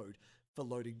the code for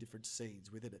loading different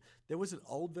scenes within it. There was an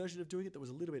old version of doing it that was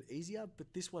a little bit easier,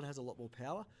 but this one has a lot more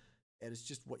power, and it's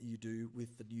just what you do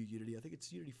with the new Unity. I think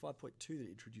it's Unity 5.2 that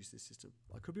introduced this system.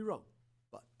 I could be wrong,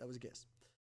 but that was a guess.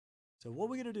 So what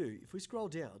we're going to do, if we scroll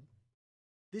down,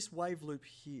 this wave loop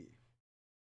here,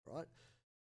 right?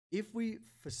 If we,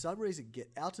 for some reason, get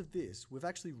out of this, we've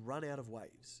actually run out of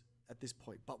waves at this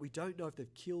point, but we don't know if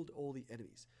they've killed all the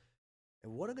enemies.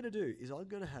 And what I'm going to do is I'm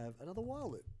going to have another while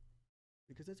loop,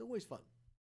 because that's always fun.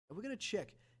 And we're going to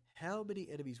check how many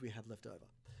enemies we have left over.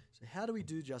 So how do we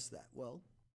do just that? Well,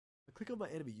 I click on my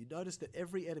enemy. You notice that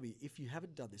every enemy, if you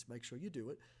haven't done this, make sure you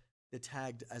do it, they're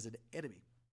tagged as an enemy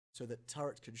so that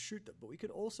turrets can shoot them. But we can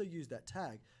also use that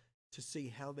tag to see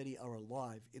how many are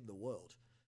alive in the world.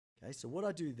 Okay, so what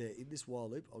I do there in this while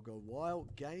loop, I'll go while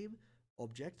game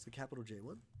objects, the capital G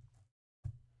one,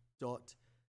 dot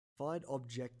find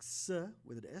objects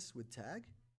with an S with tag.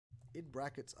 In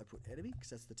brackets, I put enemy because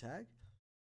that's the tag.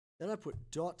 Then I put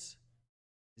dot,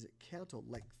 is it count or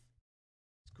length?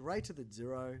 It's greater than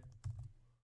 0.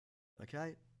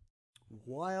 Okay.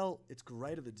 While it's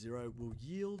greater than 0, will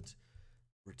yield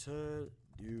return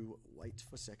new wait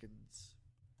for seconds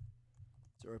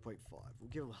 0.5. We'll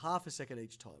give them half a second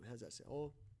each time. How's that sound? Or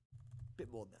a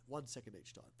bit more than that, 1 second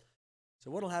each time. So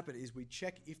what will happen is we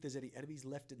check if there's any enemies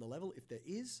left in the level. If there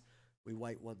is, we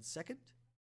wait 1 second.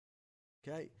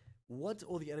 Okay. Once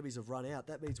all the enemies have run out,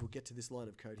 that means we'll get to this line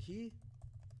of code here.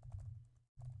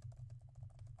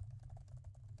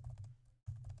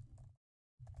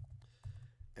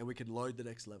 and we can load the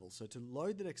next level. So to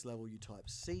load the next level, you type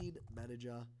scene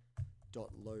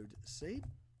manager.load scene.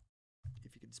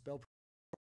 If you can spell,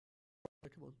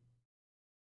 come on.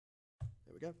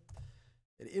 There we go.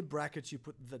 And in brackets, you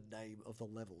put the name of the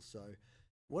level. So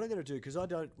what I'm going to do, because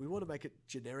we want to make it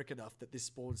generic enough that this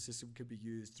spawn system can be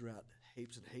used throughout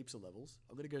heaps and heaps of levels.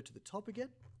 I'm going to go to the top again.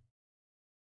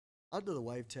 Under the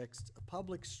wave text, a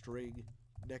public string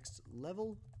next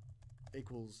level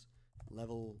equals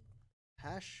level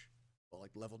hash, or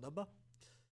like level number.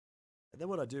 And then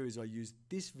what I do is I use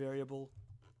this variable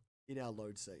in our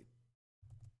load scene.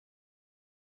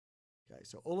 Okay,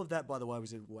 so all of that, by the way,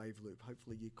 was in wave loop.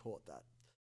 Hopefully you caught that.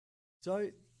 So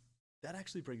that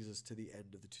actually brings us to the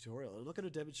end of the tutorial. I'm not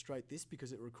going to demonstrate this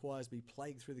because it requires me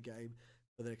playing through the game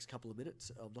for the next couple of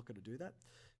minutes. I'm not going to do that.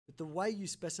 But the way you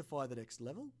specify the next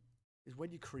level is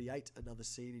when you create another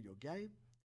scene in your game,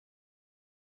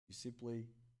 you simply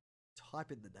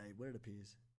type in the name where it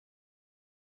appears.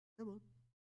 Come on.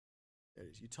 There it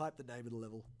is. You type the name of the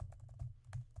level.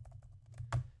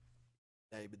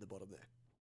 Name in the bottom there.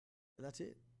 And that's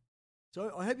it.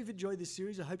 So I hope you've enjoyed this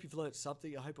series. I hope you've learned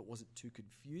something. I hope it wasn't too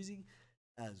confusing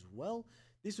as well.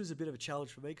 This was a bit of a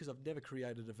challenge for me because I've never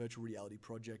created a virtual reality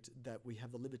project that we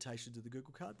have the limitations of the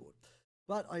Google Cardboard.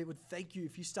 But I would thank you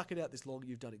if you stuck it out this long.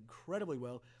 You've done incredibly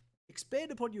well.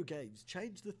 Expand upon your games.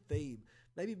 Change the theme.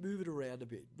 Maybe move it around a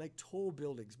bit. Make tall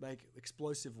buildings. Make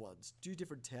explosive ones. Do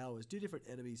different towers. Do different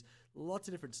enemies. Lots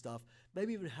of different stuff.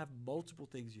 Maybe even have multiple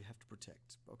things you have to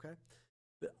protect. Okay?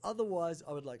 But otherwise,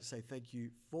 I would like to say thank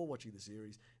you for watching the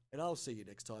series, and I'll see you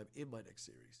next time in my next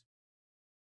series.